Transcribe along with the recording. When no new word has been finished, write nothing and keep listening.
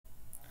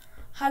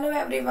Hello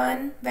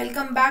everyone,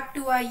 welcome back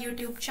to our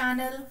YouTube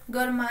channel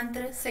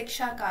GurMantra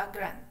Shiksha Ka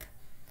Granth.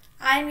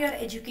 I am your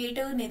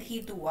educator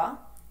Nidhi Dua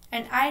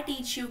and I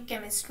teach you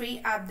chemistry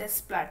at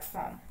this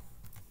platform.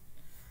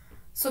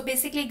 So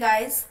basically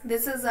guys,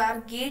 this is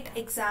our GATE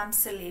exam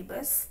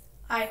syllabus.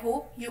 I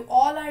hope you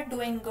all are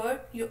doing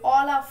good, you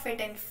all are fit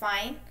and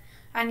fine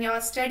and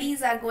your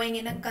studies are going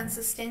in a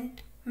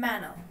consistent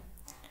manner.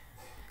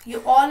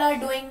 You all are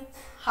doing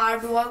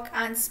hard work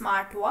and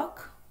smart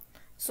work.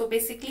 So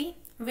basically,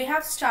 we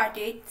have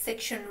started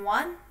section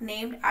 1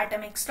 named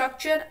atomic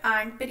structure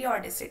and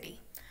periodicity.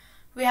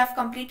 We have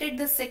completed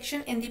this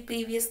section in the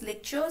previous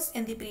lectures,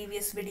 in the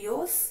previous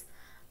videos,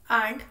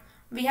 and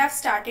we have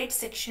started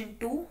section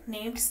 2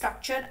 named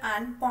structure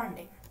and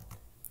bonding.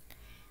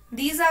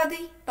 These are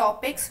the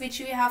topics which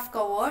we have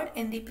covered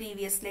in the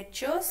previous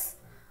lectures,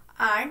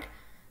 and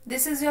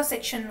this is your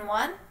section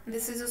 1,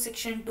 this is your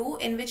section 2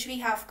 in which we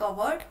have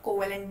covered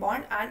covalent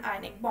bond and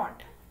ionic bond.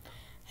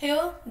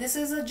 Here, this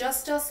is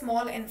just a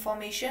small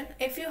information.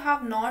 If you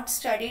have not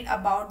studied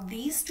about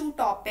these two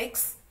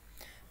topics,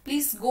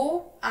 please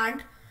go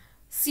and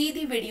see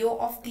the video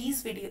of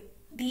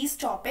these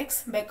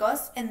topics,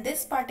 because in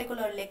this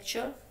particular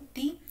lecture,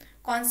 the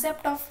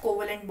concept of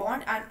covalent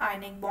bond and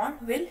ionic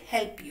bond will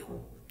help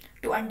you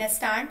to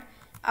understand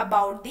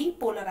about the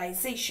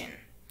polarization.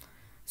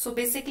 So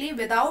basically,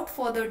 without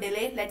further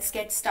delay, let's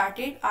get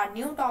started. Our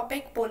new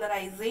topic,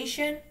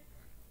 polarization.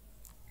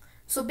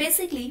 So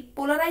basically,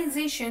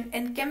 polarization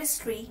in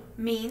chemistry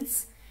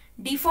means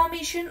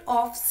deformation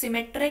of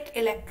symmetric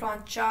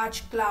electron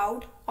charge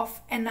cloud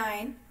of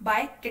anion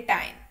by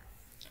cation.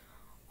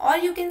 Or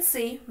you can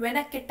say, when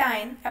a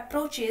cation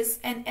approaches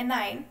an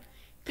anion,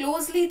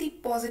 closely the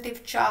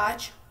positive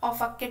charge of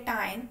a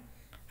cation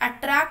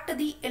attract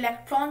the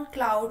electron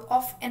cloud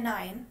of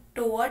anion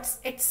towards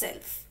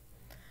itself.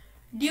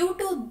 Due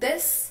to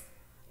this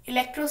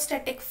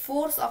electrostatic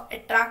force of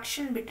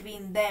attraction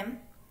between them,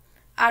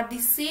 at the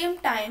same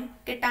time,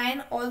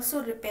 cation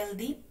also repel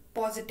the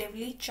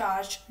positively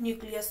charged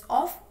nucleus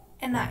of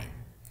anion.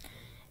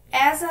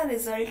 As a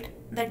result,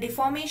 the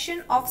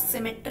deformation of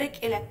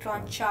symmetric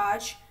electron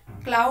charge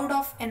cloud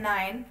of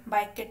anion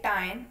by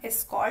cation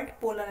is called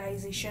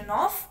polarization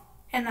of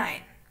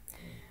anion.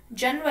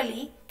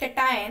 Generally,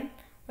 cation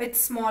with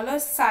smaller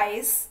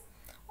size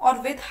or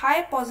with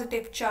high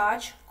positive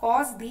charge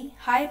cause the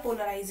high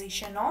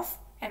polarization of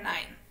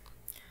anion.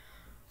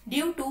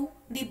 Due to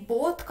the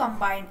both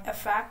combined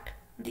effect,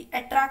 the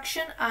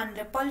attraction and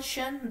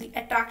repulsion, the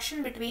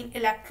attraction between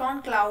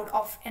electron cloud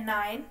of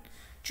anion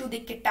to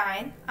the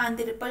cation and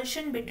the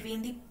repulsion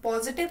between the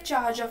positive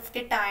charge of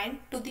cation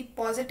to the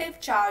positive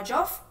charge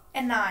of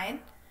anion,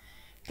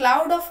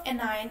 cloud of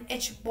anion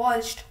is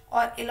bulged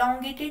or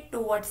elongated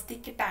towards the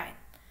cation,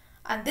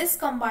 and this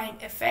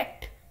combined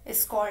effect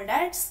is called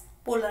as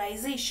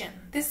polarization.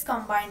 This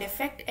combined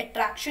effect,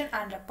 attraction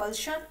and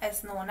repulsion,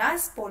 is known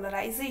as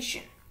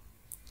polarization.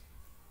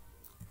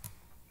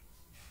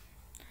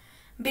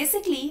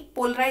 Basically,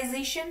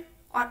 polarization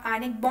or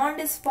ionic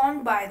bond is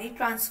formed by the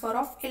transfer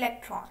of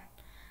electron.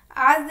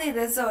 As a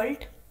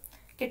result,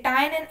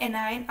 cation and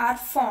anion are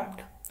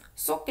formed.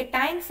 So,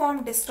 cation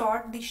form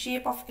distort the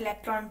shape of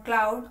electron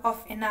cloud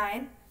of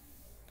anion,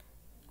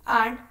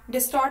 and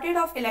distorted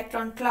of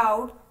electron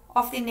cloud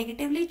of the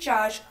negatively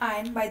charged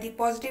ion by the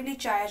positively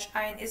charged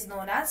ion is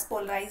known as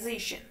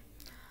polarization.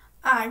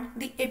 And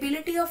the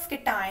ability of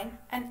cation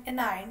and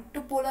anion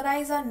to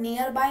polarize a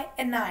nearby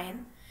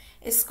anion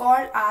is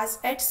called as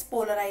its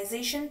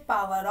polarization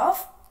power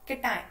of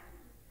cation.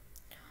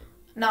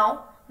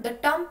 Now, the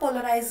term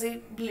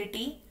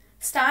polarizability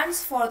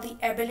stands for the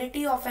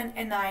ability of an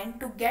anion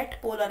to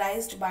get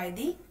polarized by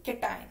the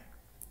cation.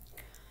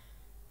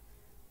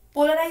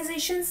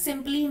 Polarization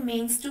simply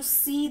means to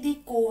see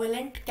the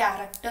covalent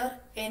character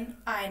in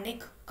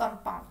ionic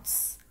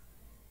compounds.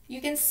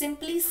 You can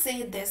simply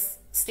say this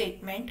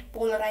statement: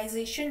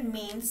 polarization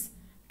means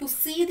to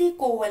see the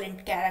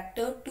covalent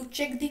character, to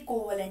check the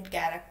covalent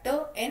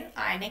character in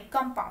ionic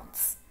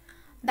compounds.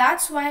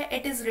 That's why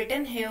it is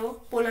written here,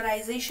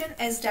 polarization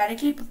is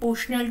directly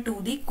proportional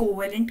to the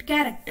covalent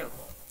character.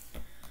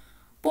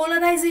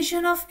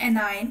 Polarization of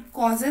anion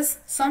causes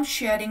some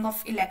sharing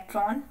of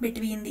electron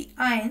between the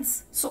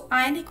ions, so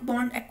ionic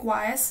bond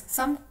acquires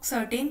some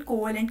certain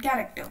covalent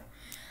character.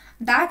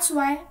 That's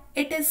why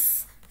it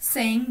is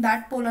saying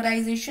that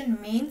polarization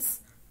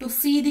means to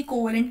see the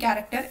covalent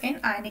character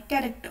in ionic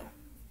character.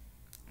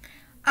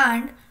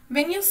 And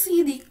when you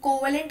see the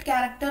covalent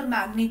character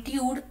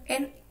magnitude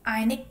in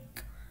ionic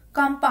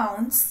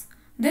compounds,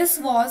 this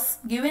was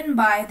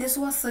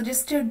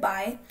suggested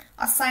by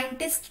a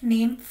scientist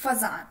named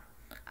Fajan,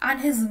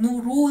 and his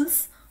new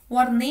rules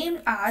were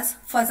named as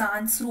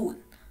Fajan's rule,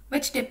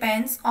 which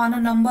depends on a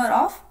number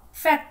of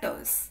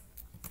factors.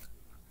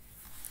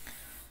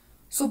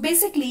 So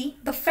basically,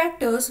 the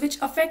factors which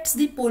affects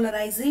the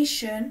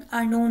polarization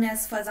are known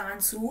as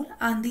Fajan's rule,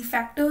 and the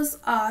factors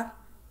are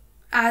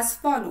as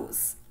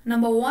follows.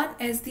 Number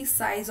 1 is the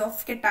size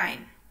of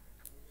cation.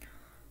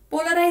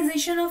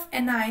 Polarization of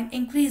anion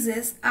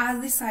increases as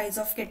the size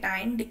of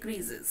cation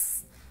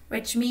decreases.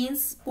 which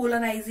means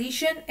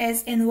polarization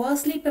is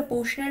inversely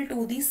proportional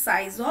to the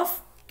size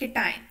of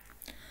cation.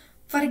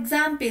 For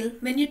example,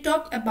 when you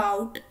talk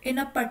about in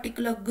a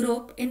particular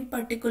group, in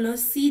particular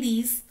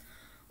series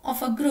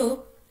of a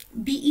group,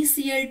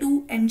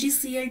 BeCl2,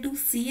 MgCl2,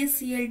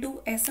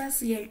 CaCl2,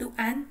 SrCl2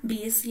 and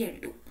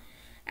BaCl2.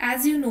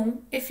 As you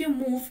know, if you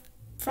move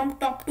from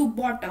top to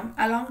bottom,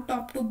 along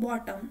top to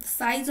bottom,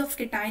 size of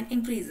cation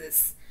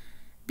increases.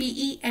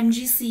 Be,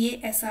 Mg,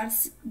 Ca,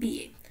 Sr,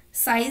 Ba.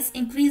 Size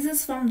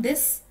increases from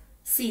this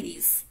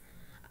series.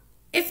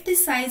 If the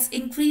size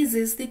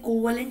increases, the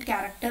covalent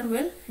character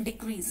will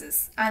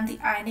decreases and the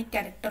ionic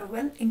character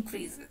will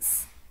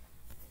increases.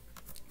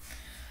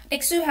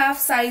 Next you have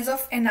size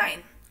of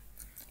anion.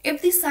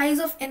 If the size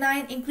of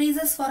anion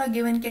increases for a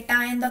given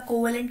cation, the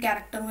covalent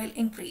character will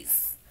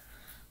increase,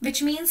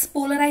 which means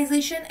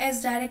polarization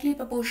is directly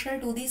proportional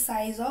to the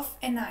size of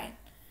anion.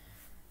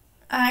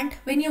 And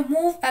when you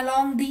move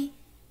along the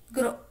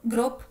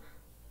group,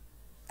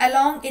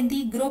 along in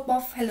the group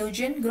of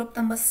halogen, group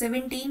number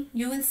 17,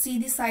 you will see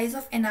the size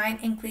of anion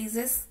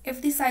increases.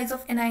 If the size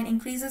of anion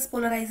increases,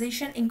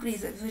 polarization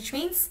increases, which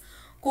means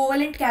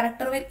covalent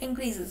character will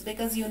increases,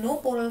 because you know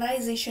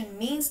polarization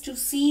means to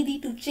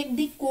check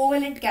the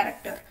covalent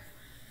character.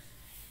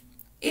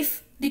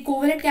 If the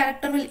covalent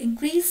character will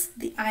increase,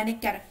 the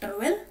ionic character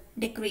will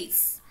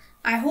decrease.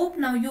 I hope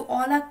now you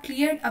all are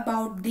cleared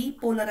about the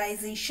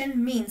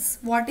polarization means.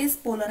 What is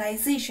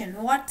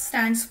polarization? What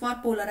stands for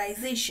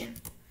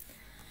polarization?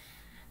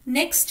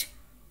 Next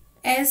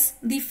is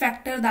the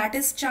factor, that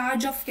is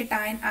charge of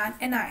cation and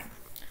anion.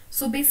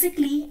 So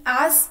basically,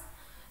 as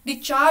the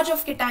charge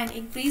of cation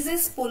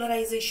increases,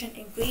 polarization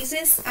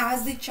increases.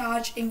 As the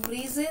charge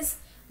increases,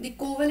 the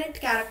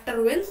covalent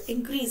character will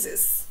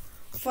increases.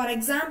 For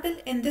example,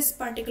 in this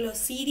particular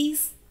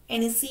series,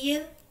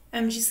 NaCl,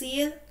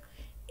 MgCl,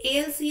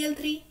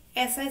 AlCl3,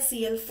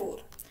 SiCl4.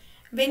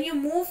 When you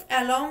move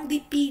along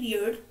the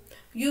period,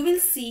 you will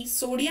see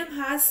sodium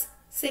has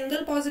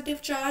single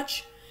positive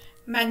charge,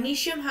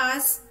 magnesium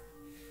has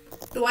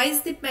twice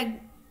the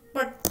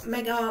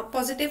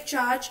positive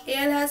charge,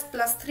 Al has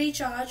 +3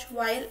 charge,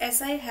 while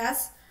Si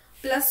has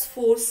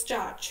 +4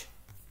 charge.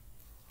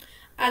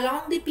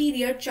 Along the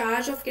period,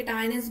 charge of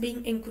cation is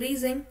being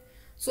increasing,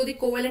 so the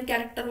covalent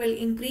character will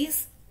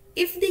increase.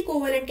 If the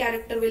covalent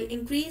character will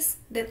increase,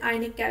 then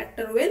ionic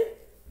character will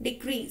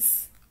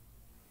decrease.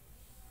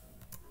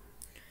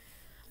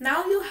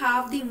 Now you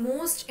have the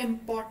most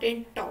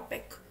important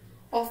topic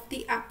of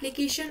the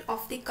application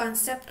of the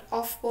concept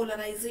of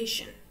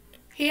polarization.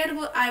 Here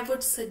I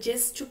would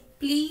suggest to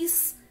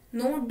please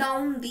note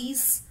down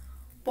these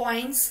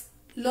points,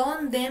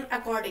 learn them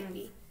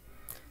accordingly,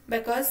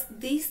 because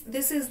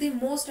this is the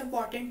most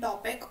important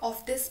topic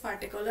of this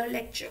particular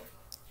lecture.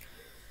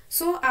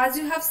 So as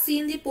you have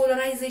seen, the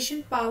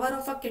polarization power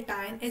of a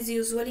cation is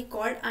usually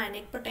called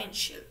ionic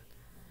potential.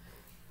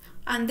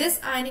 And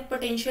this ionic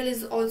potential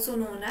is also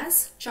known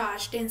as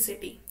charge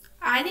density.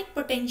 Ionic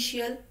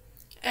potential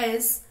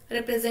is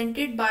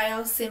represented by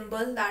a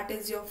symbol, that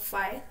is your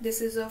phi.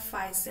 This is a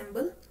phi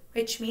symbol,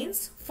 which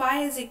means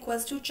phi is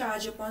equals to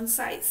charge upon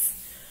size.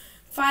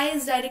 Phi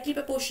is directly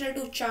proportional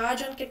to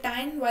charge on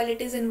cation, while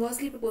it is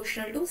inversely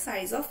proportional to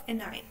size of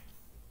anion.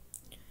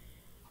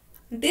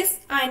 This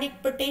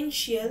ionic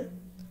potential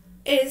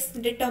is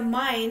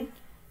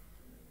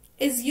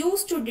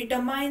used to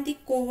determine the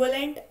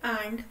covalent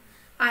and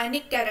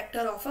ionic character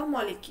of a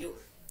molecule.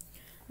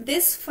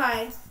 This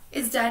phi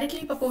is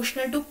directly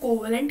proportional to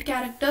covalent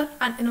character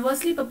and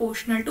inversely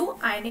proportional to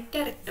ionic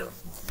character,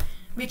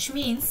 which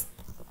means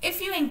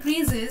if you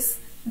increases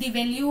the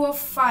value of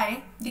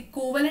phi, the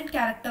covalent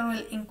character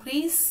will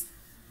increase,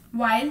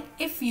 while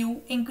if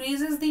you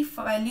increases the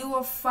value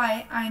of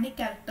phi, ionic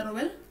character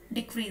will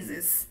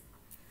decreases.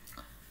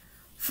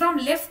 From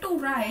left to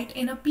right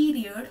in a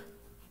period,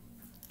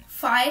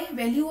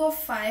 value of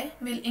phi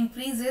will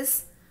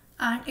increases,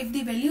 and if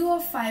the value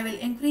of phi will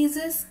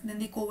increases, then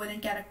the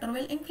covalent character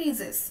will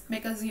increases,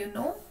 because you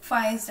know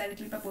phi is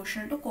directly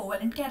proportional to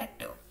covalent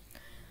character.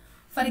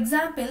 For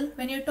example,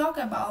 when you talk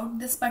about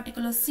this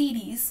particular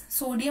series,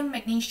 sodium,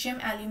 magnesium,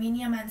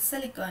 aluminium and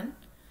silicon,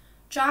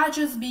 charge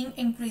is being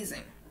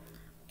increasing.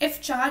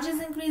 If charge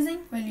is increasing,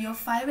 value of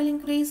phi will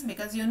increase,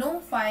 because you know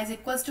phi is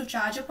equals to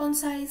charge upon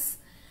size.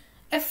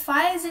 If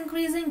phi is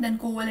increasing, then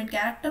covalent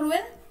character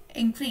will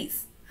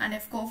increase, and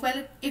if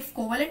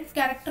covalent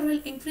character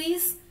will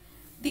increase,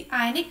 the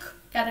ionic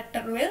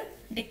character will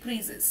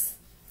decreases.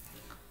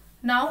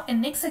 Now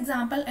in next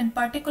example, in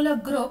particular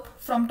group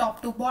from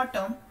top to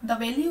bottom, the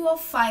value of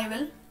phi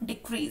will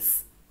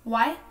decrease.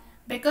 Why?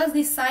 Because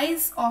the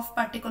size of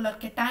particular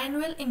cation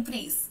will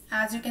increase.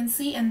 As you can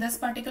see in this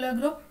particular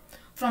group,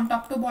 from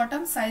top to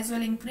bottom, size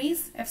will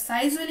increase. If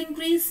size will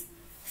increase,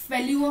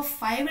 value of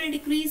phi will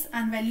decrease,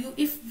 and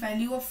if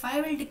value of phi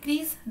will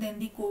decrease, then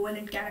the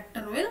covalent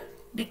character will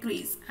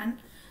decrease and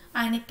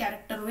ionic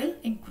character will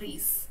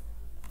increase.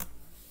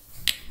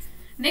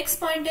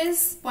 Next point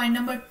is point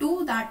number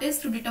 2, that is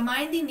to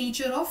determine the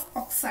nature of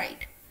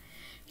oxide.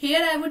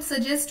 Here I would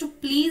suggest to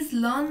please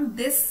learn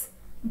this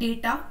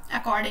data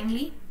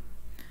accordingly.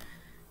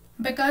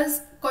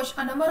 because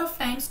a number of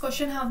times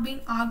question have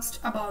been asked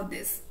about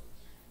this.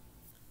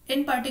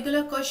 In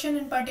particular question,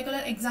 in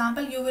particular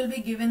example, you will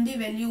be given the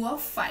value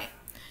of phi.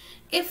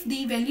 If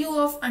the value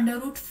of under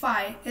root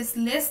phi is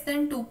less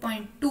than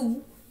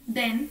 2.2,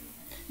 then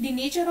the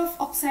nature of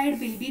oxide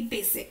will be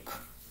basic.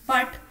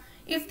 But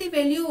if the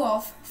value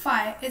of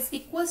phi is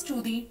equals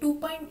to the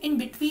in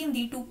between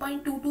the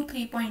 2.2 to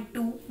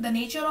 3.2, the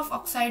nature of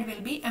oxide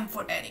will be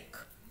amphoteric.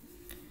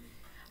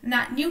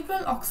 Now,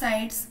 neutral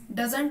oxides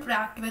doesn't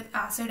react with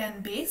acid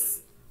and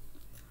base,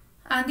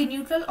 and the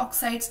neutral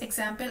oxides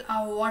example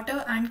are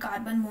water and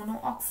carbon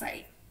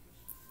monoxide.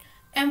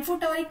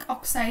 Amphoteric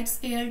oxides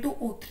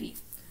Al2O3.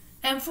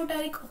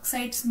 Amphoteric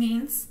oxides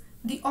means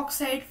the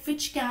oxide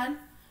which can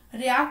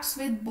reacts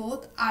with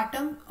both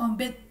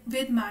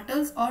with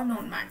metals or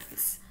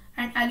non-metals,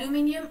 and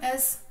aluminium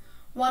is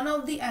one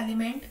of the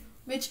element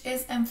which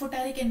is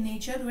amphoteric in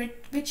nature,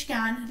 which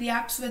can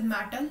reacts with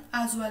metal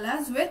as well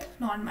as with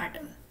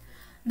non-metal.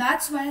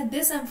 That's why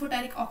this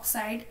amphoteric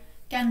oxide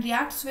can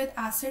reacts with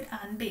acid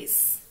and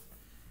base.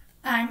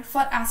 And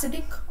for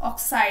acidic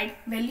oxide,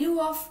 value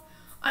of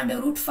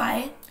under root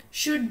phi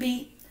should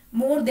be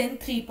more than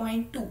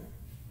 3.2.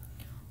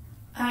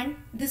 And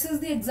this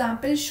is the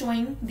example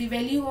showing the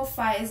value of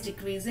phi is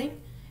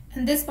decreasing.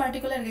 In this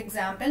particular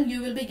example,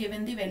 you will be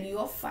given the value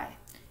of phi.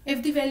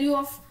 If the value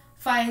of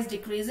phi is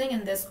decreasing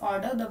in this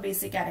order, the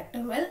basic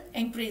character will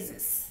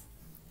increases.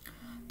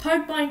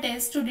 Third point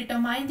is to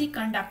determine the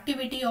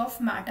conductivity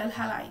of metal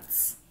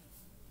halides.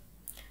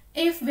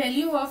 If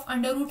value of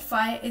under root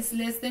phi is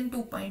less than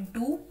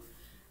 2.2,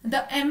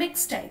 the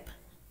MX type,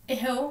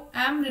 here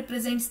M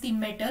represents the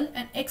metal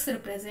and X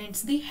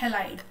represents the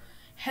halide.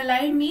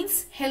 Halide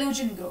means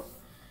halogen group.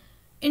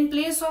 In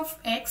place of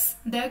X,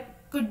 there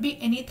could be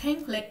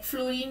anything like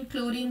fluorine,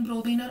 chlorine,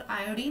 bromine or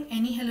iodine,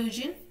 any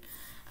halogen.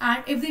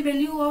 And if the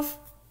value of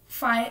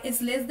phi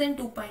is less than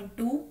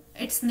 2.2,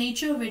 its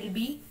nature will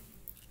be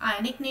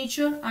ionic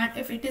nature, and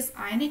if it is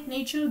ionic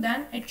nature,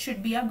 then it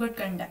should be a good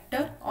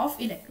conductor of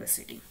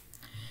electricity.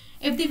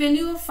 If the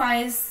value of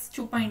phi is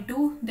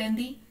 2.2, then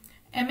the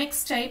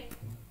MX type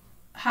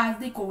has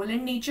the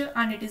covalent nature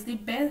and it is the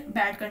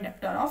bad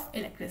conductor of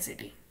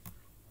electricity.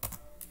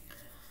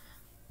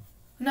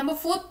 Number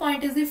fourth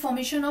point is the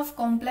formation of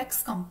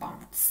complex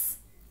compounds.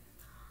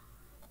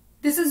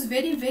 This is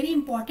very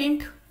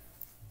important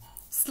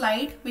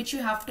slide which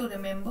you have to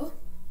remember.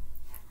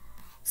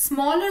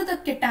 Smaller the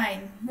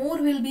cation, more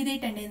will be the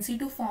tendency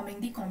to forming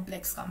the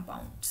complex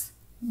compounds.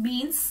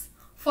 Means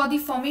for the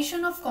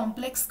formation of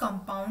complex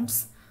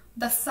compounds,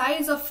 the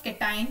size of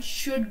cation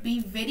should be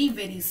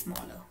very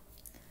smaller.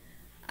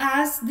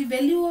 As the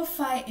value of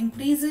phi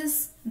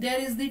increases, there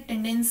is the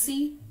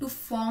tendency to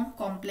form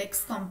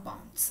complex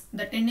compounds.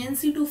 The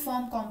tendency to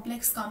form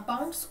complex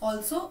compounds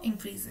also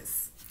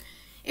increases.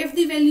 If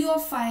the value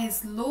of phi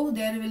is low,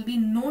 there will be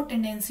no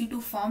tendency to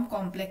form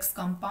complex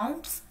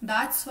compounds.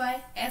 That's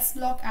why S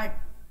block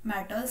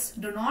metals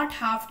do not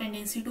have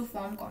tendency to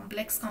form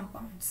complex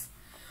compounds.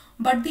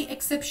 But the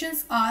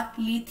exceptions are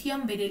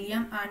lithium,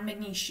 beryllium and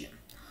magnesium.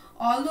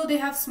 Although they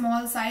have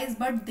small size,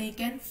 but they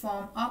can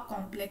form a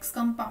complex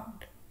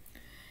compound.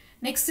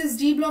 Next is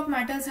D block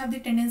metals have the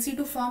tendency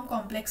to form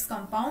complex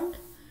compound.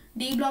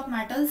 D block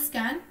metals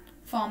can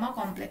form a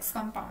complex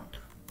compound.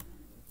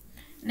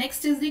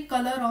 Next is the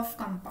color of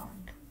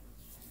compound.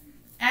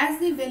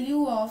 As the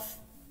value of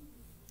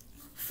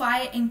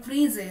phi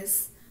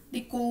increases,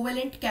 the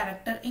covalent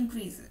character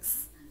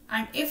increases.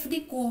 And if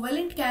the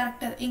covalent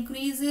character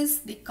increases,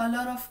 the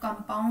color of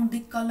compound, the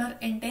color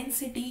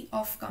intensity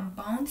of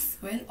compounds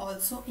will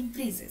also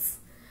increases.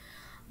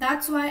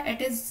 That's why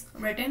it is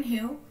written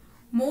here,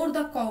 more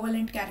the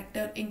covalent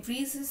character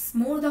increases,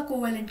 more the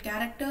covalent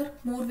character,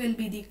 more will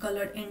be the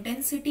color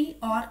intensity,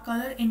 or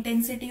color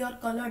intensity or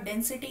color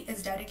density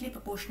is directly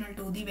proportional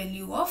to the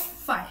value of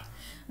phi.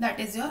 That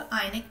is your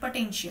ionic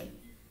potential.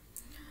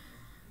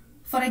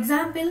 For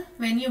example,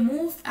 when you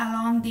move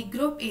along the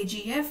group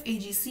AgF,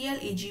 AgCl,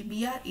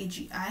 AgBr,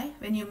 AgI,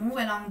 when you move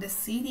along this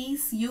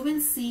series, you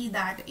will see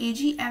that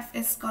AgF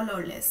is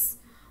colorless,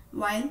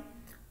 while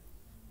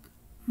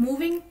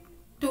moving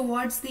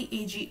towards the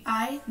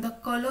AgI, the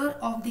color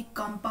of the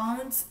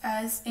compounds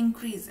is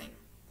increasing.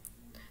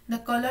 The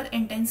color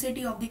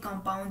intensity of the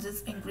compounds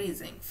is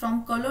increasing.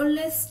 From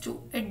colorless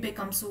to it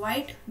becomes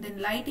white,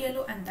 then light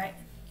yellow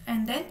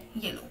and then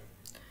yellow.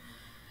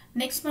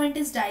 Next point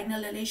is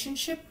diagonal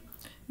relationship.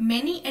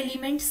 Many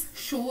elements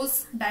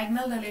shows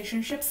diagonal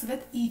relationships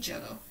with each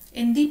other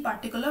in the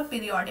particular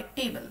periodic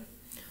table.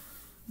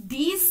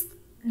 These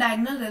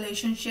diagonal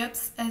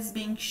relationships is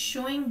being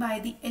shown by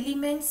the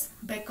elements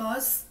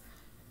because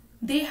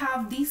they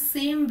have the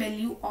same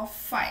value of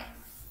phi.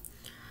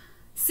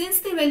 Since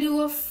the value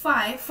of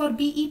phi for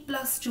Be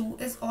plus 2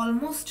 is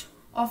almost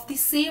of the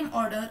same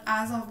order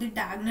as of the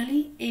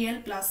diagonally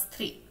Al plus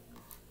 3,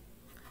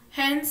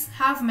 hence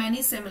have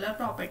many similar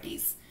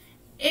properties.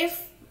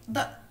 If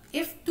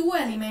two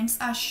elements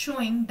are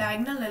showing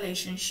diagonal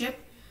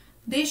relationship,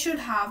 they should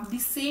have the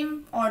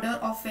same order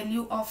of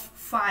value of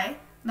phi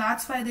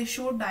That's why they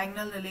show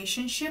diagonal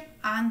relationship,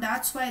 and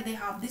that's why they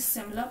have these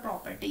similar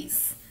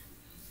properties.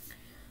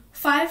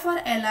 Phi for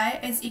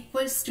Li is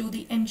equals to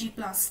the Mg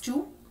plus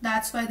 2.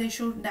 That's why they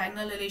show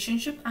diagonal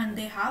relationship and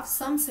they have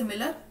some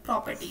similar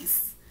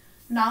properties.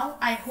 Now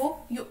I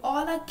hope you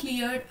all are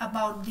cleared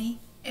about the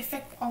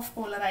effect of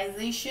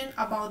polarization,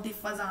 about the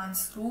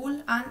Fajan's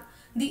rule and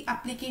the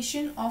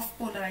application of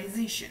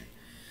polarization.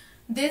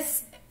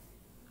 This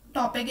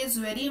topic is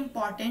very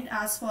important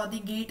as for the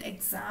GATE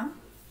exam.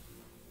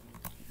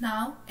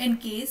 Now, in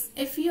case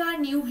if you are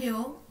new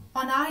here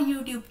on our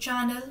YouTube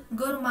channel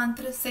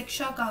GurMantra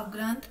Shiksha Ka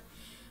Granth,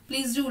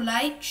 please do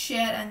like,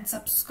 share and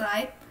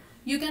subscribe.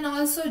 You can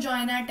also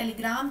join our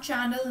Telegram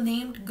channel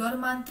named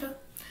GurMantra.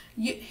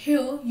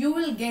 Here you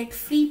will get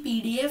free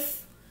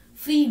PDF,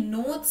 free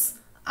notes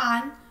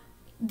and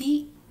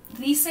the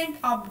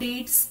recent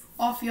updates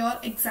of your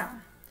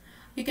exam.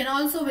 You can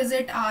also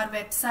visit our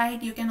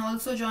website. You can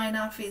also join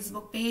our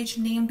Facebook page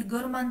named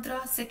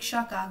GurMantra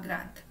Shiksha Ka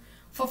Granth.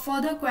 For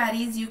further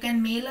queries, you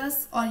can mail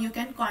us or you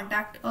can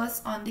contact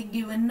us on the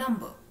given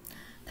number.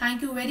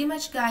 Thank you very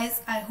much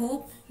guys. I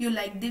hope you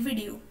liked the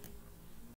video.